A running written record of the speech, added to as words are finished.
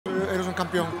un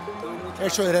campeón.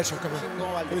 Hecho derecho,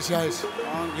 campeón. Felicidades.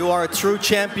 You are a true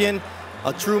champion,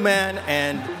 a true man,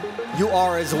 and you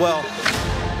are as well.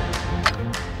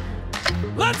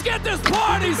 Let's get this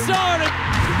party started.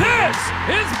 This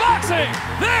is boxing.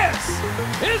 This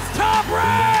is Top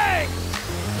Rank.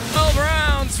 12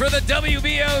 rounds for the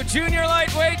WBO Junior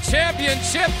Lightweight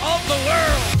Championship of the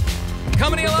World.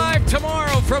 Coming to you live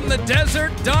tomorrow from the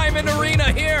Desert Diamond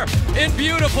Arena here in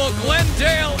beautiful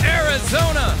Glendale,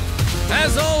 Arizona.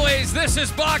 As always, this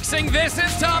is boxing. This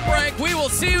is Top Rank. We will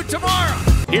see you tomorrow.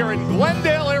 Here in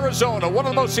Glendale, Arizona, one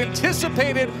of the most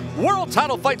anticipated world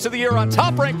title fights of the year on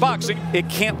Top Rank Boxing. It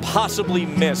can't possibly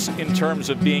miss in terms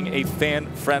of being a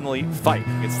fan-friendly fight.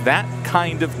 It's that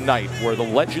kind of night where the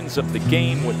legends of the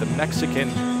game with the Mexican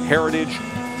heritage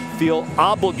feel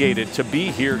obligated to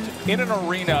be here in an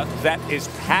arena that is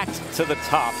packed to the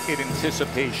top in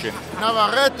anticipation.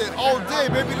 Navarrete all day,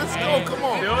 baby. Let's go. Come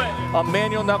on. Do it.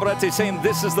 Emilano Navarrete saying,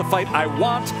 this is the fight I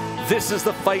want. This is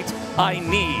the fight I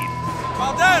need.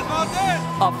 Valdez, Valdez.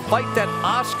 A fight that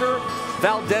Oscar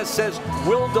Valdez says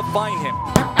will define him.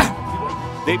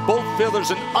 They both feel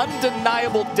there's an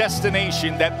undeniable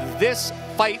destination that this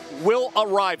fight will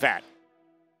arrive at.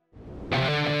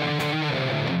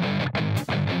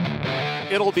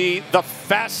 It'll be the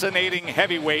fascinating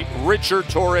heavyweight Richard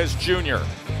Torrez Jr.,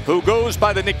 who goes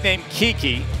by the nickname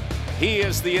Kiki. He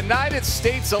is the United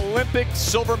States Olympic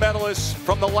silver medalist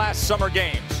from the last Summer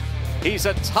Games. He's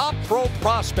a top pro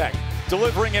prospect,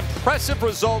 delivering impressive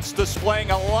results,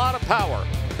 displaying a lot of power.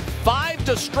 5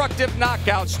 destructive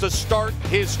knockouts to start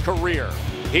his career.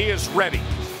 He is ready.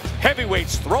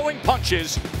 Heavyweights throwing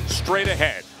punches straight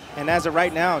ahead. And as of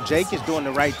right now, Jake is doing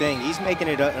the right thing. He's making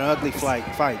it an ugly fight.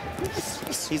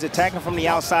 He's attacking from the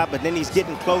outside, but then he's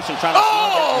getting close and trying to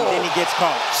slug it, and then he gets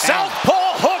caught.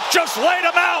 Southpaw hook just laid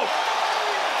him out.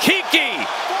 Kiki.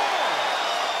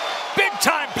 Big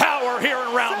time power here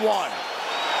in round 1.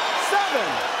 7.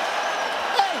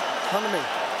 Hey, come to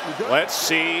me. Let's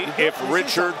see if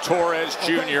Richard Torrez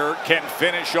Jr. can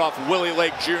finish off Willie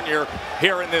Lake Jr.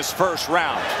 here in this first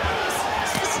round.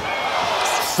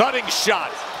 Thudding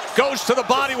shot. Goes to the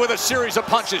body with a series of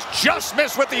punches. Just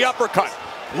missed with the uppercut.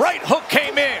 Right hook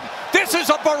came in. This is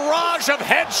a barrage of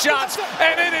headshots,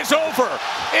 and it is over.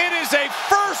 It is a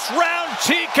first-round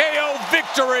TKO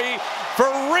victory for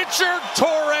Richard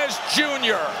Torrez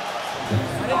Jr.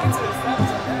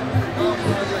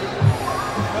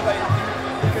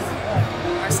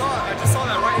 I just saw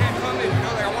that right hand come in,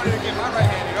 like I wanted to get my right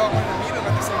hand, I wanted to meet him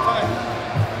at the same time.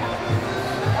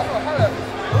 I don't know how that, it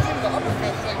wasn't even the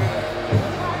uppercut, it's like,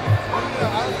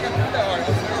 I don't think I threw that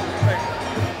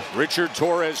hard. Richard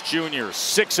Torrez Jr.,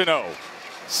 6-0.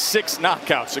 6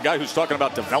 knockouts. A guy who's talking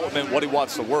about development, what he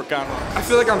wants to work on. I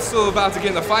feel like I'm still about to get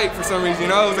in the fight for some reason, It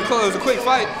was a quick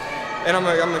fight, and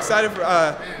I'm excited for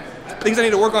things I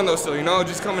need to work on though still,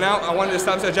 just coming out. I wanted to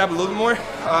establish that jab a little bit more.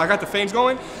 I got the feints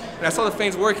going, and I saw the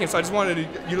feints working, so I just wanted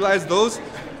to utilize those,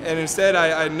 and instead,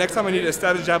 next time I need to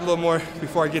establish the jab a little more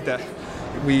before I get that.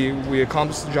 We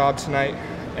accomplished the job tonight,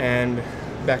 and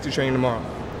back to training tomorrow.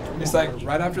 It's like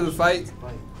right after the fight,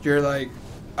 you're like,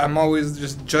 I'm always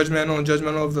just judgmental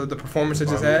of the performance I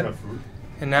just had,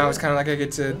 and now it's kind of like I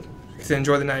get to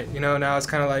enjoy the night. Now it's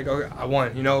kind of like, okay, I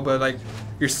won. But like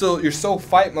you're so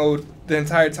fight mode the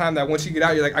entire time that once you get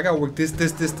out, you're like, I gotta work this, and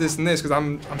this, because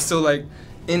I'm still like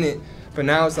in it. But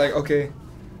now it's like, okay,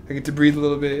 I get to breathe a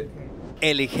little bit.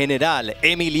 El General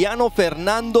Emilano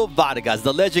Fernando Vargas.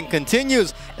 The legend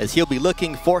continues as he'll be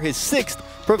looking for his 6th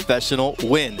professional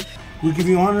win. We give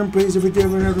you honor and praise every day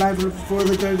of our life for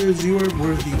the God as you are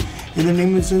worthy. In the name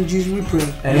of the Son Jesus we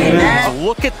pray. Amen.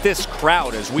 Look at this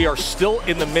crowd as we are still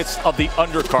in the midst of the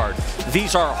undercard.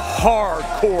 These are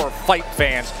hardcore fight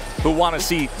fans who want to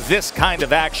see this kind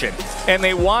of action. And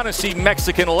they want to see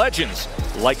Mexican legends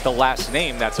like the last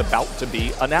name that's about to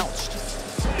be announced.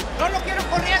 No lo quiero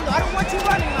corriendo. I don't want you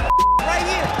running, right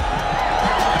here.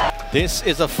 This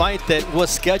is a fight that was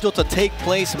scheduled to take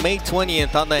place May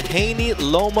 20th on the Haney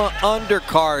Loma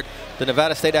undercard. The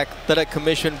Nevada State Athletic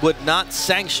Commission would not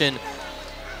sanction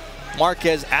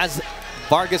Marquez as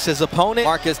Vargas' opponent.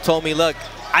 Marquez told me, look,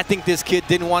 I think this kid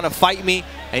didn't want to fight me,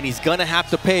 and he's going to have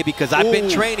to pay because I've been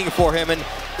training for him. And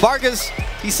Vargas,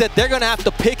 he said they're going to have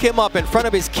to pick him up in front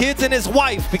of his kids and his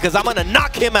wife because I'm going to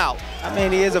knock him out. I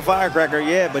mean, he is a firecracker,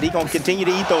 yeah, but he's going to continue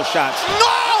to eat those shots.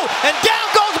 No! And down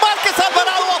goes Marquez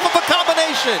Alvarado off of a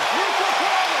combination.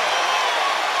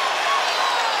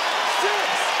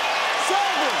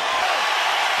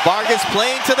 Vargas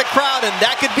playing to the crowd, and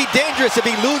that could be dangerous if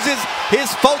he loses his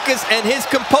focus and his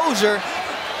composure.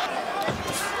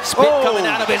 spit coming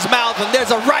out of his mouth, and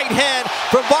there's a right hand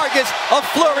from Vargas, a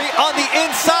flurry on the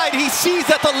inside. He sees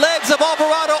that the legs of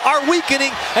Alvarado are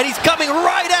weakening, and he's coming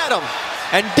right at him.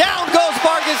 And down goes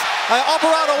Vargas,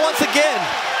 Alvarado once again.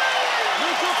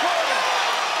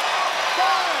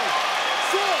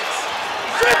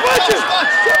 5, 6, 7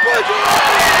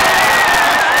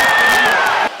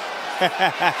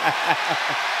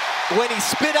 When he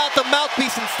spit out the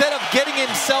mouthpiece, instead of getting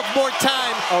himself more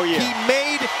time, he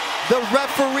made the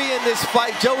referee in this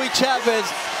fight, Joey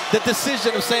Chavez, the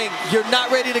decision of saying, you're not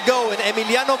ready to go. And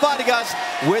Emilano Vargas,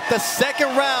 with the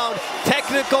second round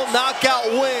technical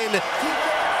knockout win.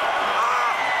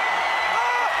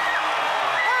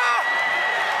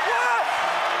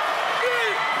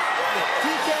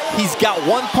 He's got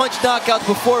one punch knockouts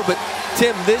before, but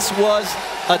Tim, this was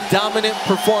a dominant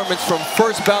performance from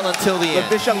first bell until the end. Look,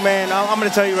 this young man, I'm going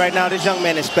to tell you right now, this young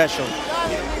man is special.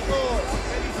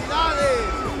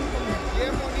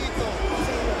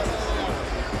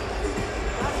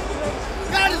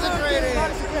 God is a great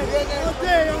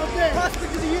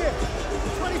prospect of the year,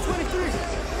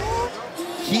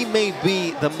 2023. He may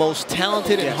be the most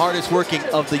talented and hardest working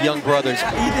of the young brothers.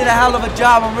 He did a hell of a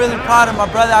job. I'm really proud of my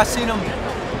brother. I've seen him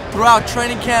throughout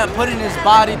training camp, putting his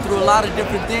body through a lot of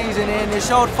different things, and then it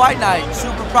showed fight night.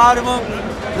 Super proud of him.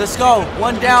 Let's go.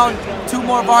 One down, 2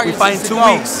 more Vargas. We fight in 2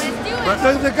 weeks.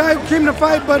 The guy who came to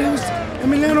fight, but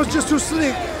Emiliano's just too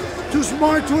slick, too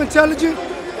smart, too intelligent.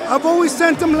 I've always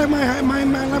sent him like my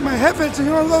jefes,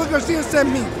 Señor Rodolfo Garcia sent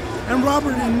me, and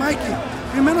Robert and Mikey.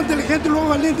 Primero inteligente, luego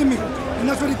valiente, mijo. And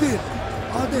that's what he did,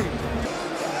 all day.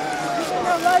 You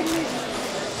don't like me,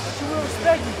 but you will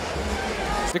respect me.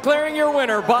 Declaring your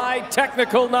winner by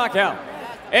technical knockout,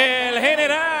 el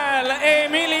General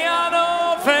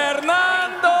Emilano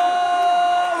Fernando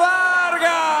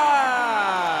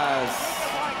Vargas.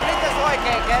 Hoy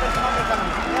que eres un hombre tan...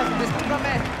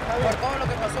 Discúlpame por todo lo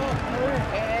que pasó.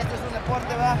 Esto es un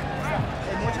deporte, ¿verdad?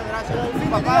 Muchas gracias.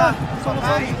 Papá.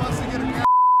 Hey,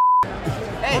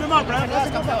 put him up, bro.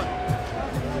 Gracias, campeón.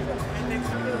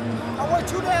 I want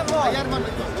you to have all.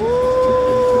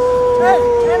 Hey,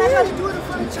 man, I gotta do it in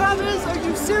front of Chavez. Are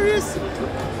you serious?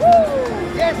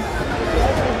 Yes.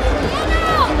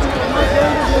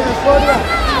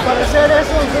 Para hacer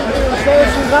eso, ustedes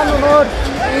es un gran honor.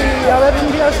 Y a ver,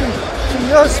 un día, si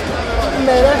Dios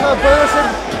me deja, puedo hacer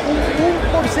un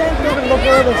 % de lo que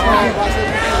puedo decir.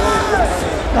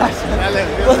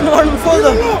 Pues no, no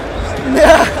puedo.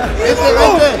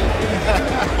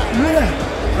 Mira.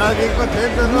 Estás bien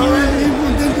contento, ¿no? Bien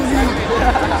contento, sí.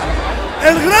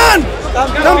 El gran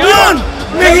campeón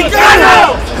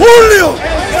mexicano, Julio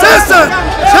César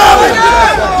Chávez.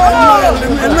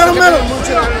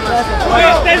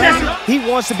 He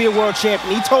wants to be a world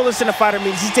champion. He told us in the fighter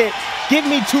meetings, he said, give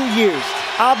me 2 years.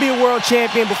 I'll be a world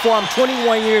champion before I'm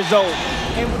 21 years old.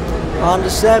 On the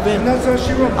 7.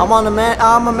 I'm a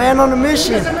man on a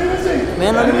mission.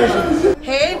 Man on a mission.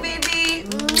 Hey, baby.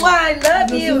 I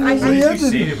love you. What did you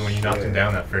say to him when you knocked him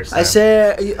down that first time? I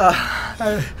said,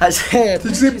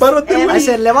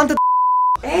 levanta.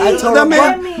 I told him,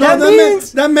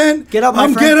 that man, get up, my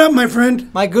friend. Get up, my friend.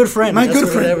 My good friend. My good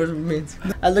friend. Whatever it means.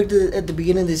 I looked at the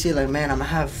beginning of this year like, man, I'm going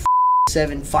to have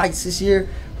 7 fights this year.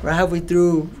 We're halfway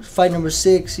through fight number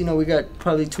 6. You know, we got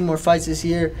probably 2 more fights this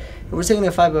year. And we're taking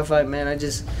it fight by fight, man.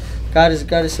 God is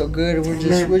so good. And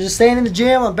we're just staying in the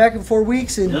gym. I'm back in 4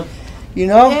 weeks, and you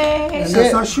know,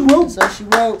 that's how she wrote. That's how she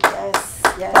wrote.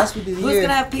 Yes. Who's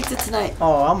gonna have pizza tonight?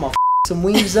 Oh, I'm gonna some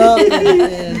wings up.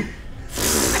 and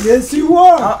yes, you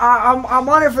are. I'm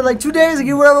on it for like 2 days. I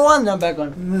get whatever I want, and I'm back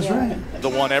on. That's right. The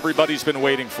one everybody's been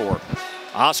waiting for.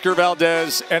 Oscar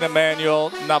Valdez and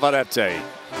Emilano Navarrete.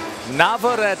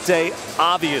 Navarrete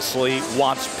obviously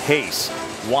wants pace,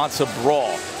 wants a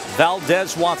brawl.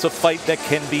 Valdez wants a fight that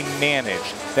can be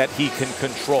managed, that he can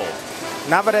control.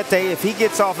 Navarrete, if he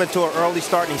gets off into an early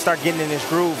start and he starts getting in his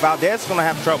groove, Valdez is going to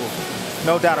have trouble.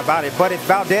 No doubt about it. But if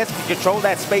Valdez can control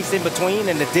that space in between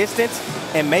and the distance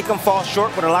and make him fall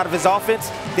short with a lot of his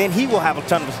offense, then he will have a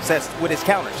ton of success with his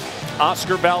counters.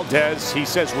 Oscar Valdez, he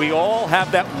says, we all have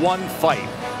that one fight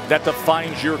that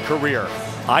defines your career.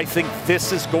 I think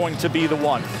this is going to be the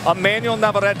one. Emilano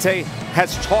Navarrete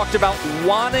has talked about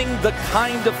wanting the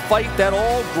kind of fight that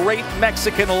all great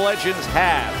Mexican legends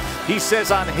have. He says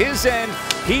on his end,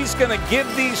 he's going to give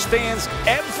these fans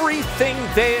everything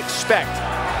they expect.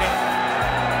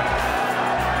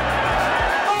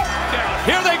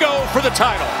 Here they go for the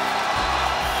title.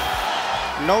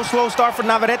 No slow start for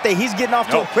Navarrete. He's getting off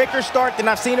to a quicker start than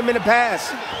I've seen him in the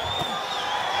past.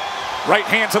 Right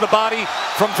hand to the body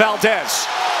from Valdez.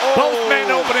 Both men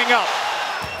opening up.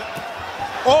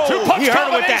 Oh, Two-punch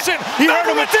combination. He hurt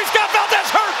him with that. Navarrete's got Valdez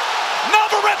hurt.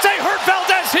 Navarrete hurt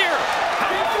Valdez here.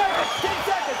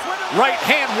 Right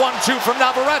hand 1-2 from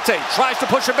Navarrete. Tries to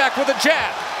push him back with a jab.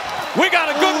 We got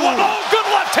a good one. Oh, good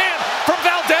left hand from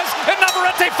Valdez. And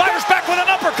Navarrete fires back with an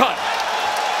uppercut.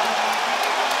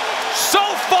 So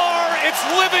far, it's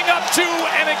living up to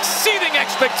and exceeding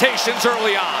expectations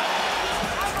early on.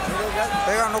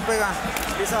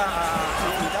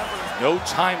 No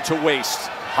time to waste.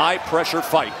 High pressure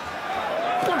fight.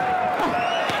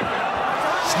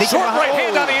 Short right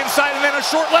hand on the inside and then a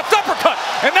short left uppercut.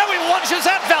 And now he lunges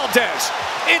at Valdez.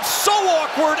 It's so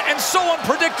awkward and so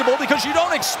unpredictable because you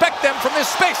don't expect them from this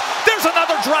space. There's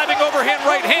another driving overhand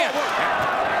right hand.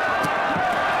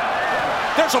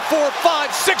 There's a 4,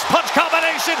 5, 6 punch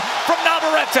combination from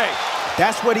Navarrete.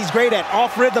 That's what he's great at,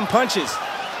 off-rhythm punches.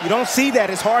 You don't see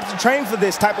that. It's hard to train for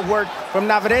this type of work from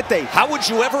Navarrete. How would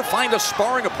you ever find a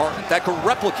sparring partner that could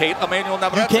replicate Emilano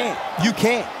Navarrete? You can't. You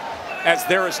can't. As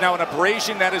there is now an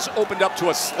abrasion that is opened up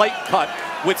to a slight cut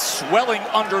with swelling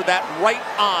under that right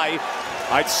eye.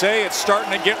 I'd say it's starting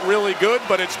to get really good,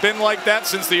 but it's been like that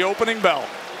since the opening bell.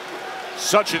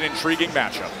 Such an intriguing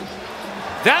matchup.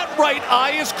 That right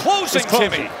eye is closing,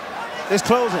 Timmy. It's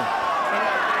closing.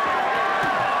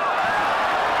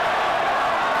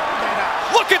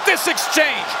 Look at this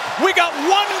exchange. We got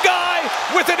one guy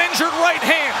with an injured right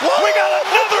hand. We got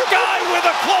another guy with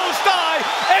a closed eye,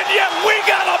 and yet we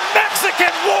got a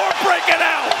Mexican war breaking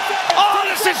out. Oh,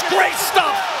 this is great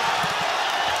stuff.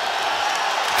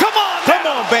 Come on, come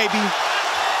on, baby.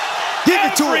 Give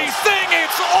it to us. Everything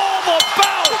it's all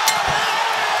about.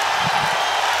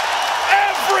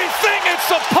 Everything it's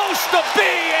supposed to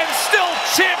be, and still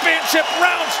championship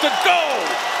rounds to go.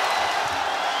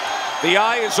 The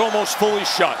eye is almost fully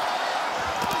shut.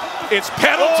 It's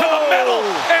pedal to the metal,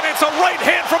 and it's a right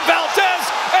hand from Valdez,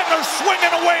 and they're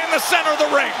swinging away in the center of the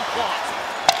ring.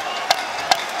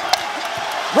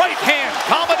 Right hand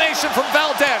combination from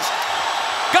Valdez.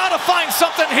 Gotta find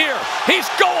something here. He's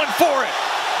going for it.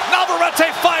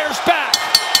 Navarrete fires back.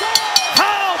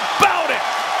 How about it?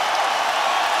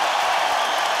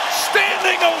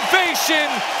 Standing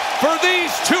ovation for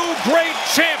these two great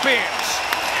champions.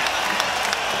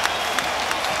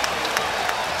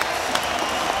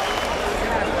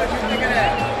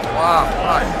 Wow,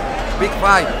 big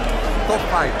fight, top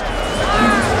fight.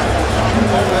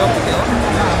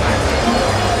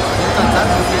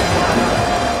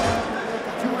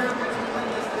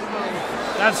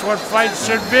 That's what fights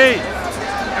should be.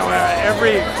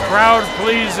 Every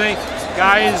crowd-pleasing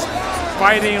guys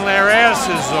fighting their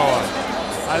asses off.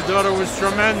 I thought it was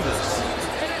tremendous.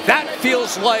 That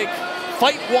feels like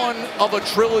fight one of a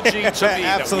trilogy to me.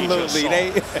 Absolutely.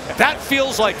 That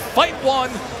feels like fight one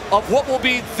of what will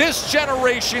be this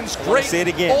generation's great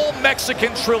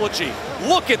all-Mexican trilogy.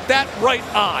 Look at that right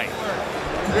eye.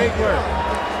 Great work.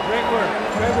 Great work.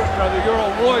 Great work, brother. You're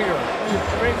a warrior.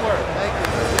 Great work. Thank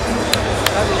you.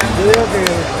 Yo digo que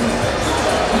 4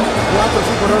 o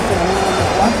 5 rounds terminaron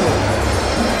los 4.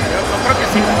 Yo creo que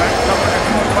 5, ¿eh? No, porque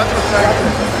como 4 está.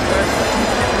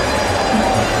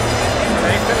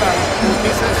 Ahí está la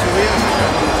putiza de subir.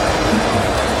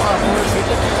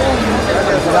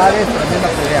 Felicidades, tremenda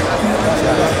pelea.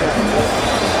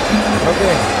 Creo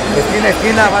que esquina a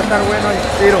esquina va a estar bueno el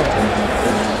tiro.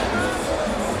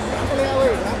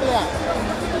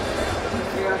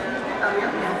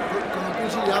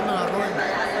 Ya me agarró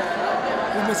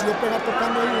y me siguió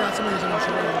tocando y ya se me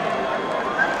desenganchó.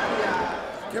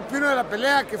 ¿Qué opino de la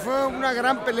pelea? Que fue una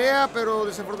gran pelea, pero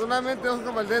desafortunadamente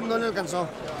Oscar Valdez no le alcanzó.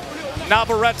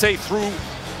 Navarrete threw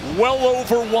well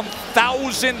over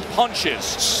 1,000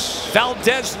 punches.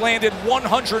 Valdez landed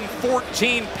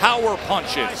 114 power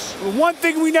punches. One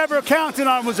thing we never counted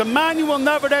on was Emilano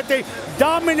Navarrete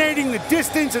dominating the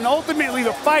distance and ultimately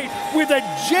the fight with a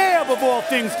jab of all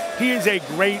things. He is a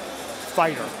great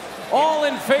fighter. All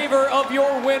in favor of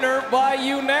your winner by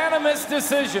unanimous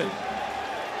decision.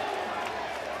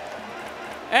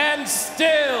 And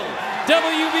still,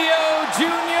 WBO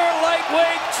Junior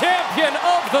Lightweight Champion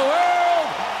of the World,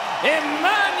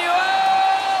 Emilano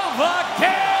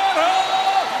Navarrete!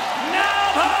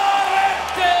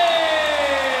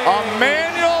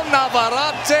 Emilano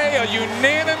Navarrete, a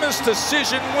unanimous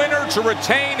decision winner to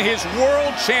retain his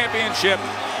world championship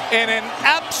in an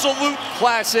absolute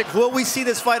classic. Will we see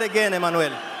this fight again,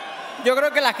 Emmanuel? Yo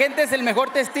creo que la gente es el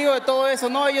mejor testigo de todo eso,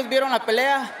 ¿no? Ellos vieron la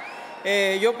pelea.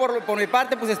 Yo por mi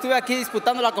parte pues estuve aquí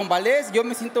disputándola con Valdez. Yo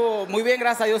me siento muy bien,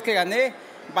 gracias a Dios que gané.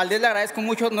 Valdez le agradezco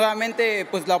mucho nuevamente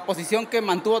pues la oposición que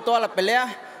mantuvo toda la pelea.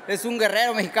 es un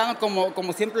guerrero mexicano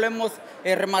como siempre lo hemos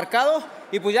remarcado.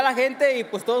 Y pues ya la gente y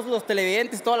pues todos los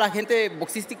televidentes, toda la gente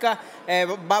boxística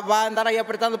va a andar ahí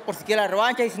apretando por si quiere la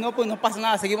revancha, y si no, pues no pasa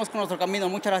nada, seguimos con nuestro camino.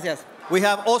 Muchas gracias. We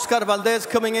have Oscar Valdez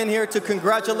coming in here to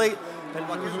congratulate.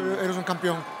 Eres un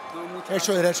campeón.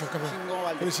 Hecho derecho,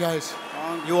 campeón. Felicidades.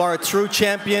 You are a true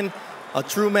champion, a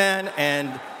true man,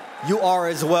 and you are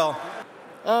as well.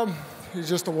 He's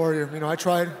just a warrior. You know, I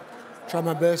tried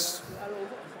my best.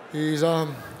 We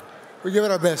give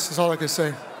it our best. That's all I can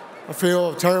say. I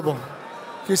feel terrible.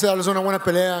 Quise darles una buena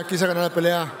pelea, quise ganar la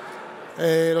pelea.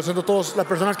 Lo siento a todas las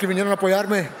personas que vinieron a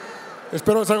apoyarme.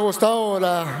 Espero les haya gustado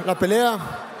la pelea.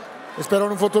 Espero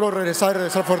en un futuro regresar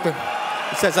fuerte.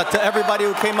 He says that to everybody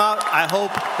who came out, I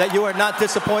hope that you are not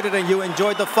disappointed and you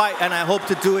enjoyed the fight, and I hope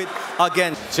to do it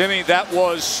again. Timmy, that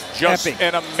was just epic.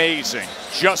 an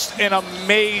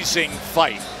amazing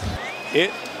fight.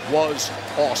 It was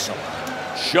awesome.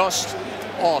 Just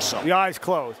awesome. The eyes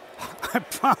closed. I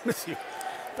promise you,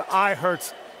 the eye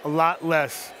hurts a lot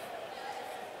less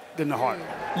than the heart.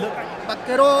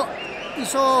 Vaquero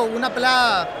hizo una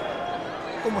pelea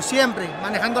como siempre,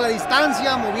 manejando la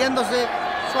distancia, moviéndose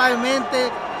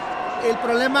suavemente. El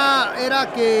problema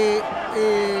era que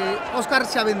Oscar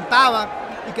se aventaba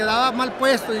y quedaba mal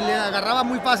puesto y le agarraba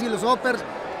muy fácil los uppers.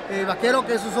 Vaquero,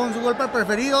 que esos son sus golpes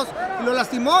preferidos, y lo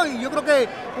lastimó, y yo creo que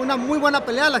una muy buena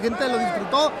pelea, la gente lo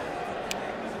disfrutó.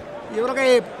 Yo creo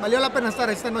que valió la pena estar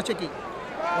esta noche aquí.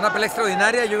 Una pelea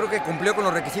extraordinaria, yo creo que cumplió con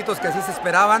los requisitos que así se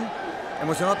esperaban.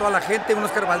 Emocionó a toda la gente, un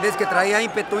Oscar Valdez que traía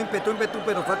ímpetu,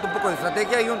 pero falta un poco de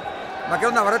estrategia, y un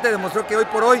vaquero Navarrete demostró que hoy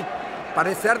por hoy,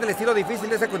 para ser del estilo difícil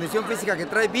de esa condición física que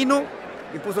trae, vino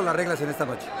y puso las reglas en esta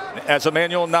noche. As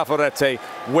Emilano Navarrete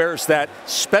wears that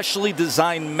specially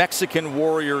designed Mexican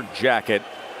warrior jacket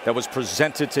that was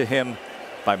presented to him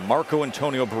by Marco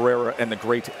Antonio Barrera and the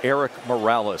great Eric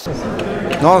Morales.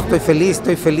 No, estoy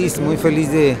feliz, muy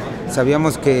feliz de...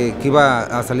 Sabíamos que iba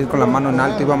a salir con la mano en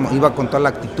alto, iba con toda la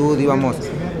actitud, íbamos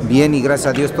bien y gracias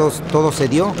a Dios todo se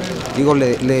dio. Digo,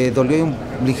 le dolió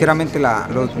ligeramente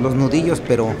los nudillos,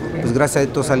 pero pues gracias a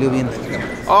Dios todo salió bien.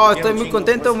 Estoy muy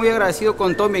contento, muy agradecido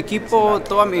con todo mi equipo,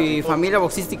 toda mi familia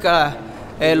boxística,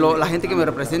 la gente que me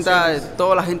representa,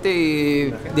 toda la gente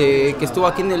que estuvo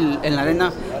aquí en la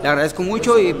arena. Le agradezco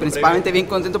mucho y principalmente bien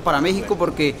contento para México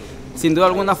porque sin duda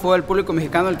alguna fue el público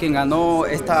mexicano el quien ganó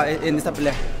en esta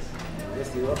pelea.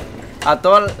 A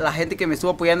toda la gente que me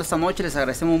estuvo apoyando esta noche les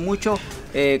agradecemos mucho.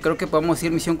 Creo que podemos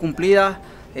decir misión cumplida.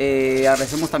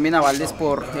 Agradecemos también a Valdez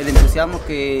por el entusiasmo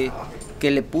que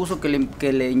le puso, que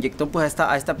le inyectó pues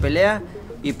a esta pelea.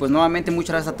 Y pues nuevamente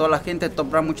muchas gracias a toda la gente de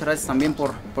Top Rank, muchas gracias también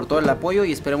por todo el apoyo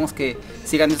y esperemos que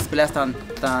sigan estas peleas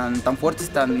tan fuertes,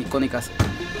 tan icónicas.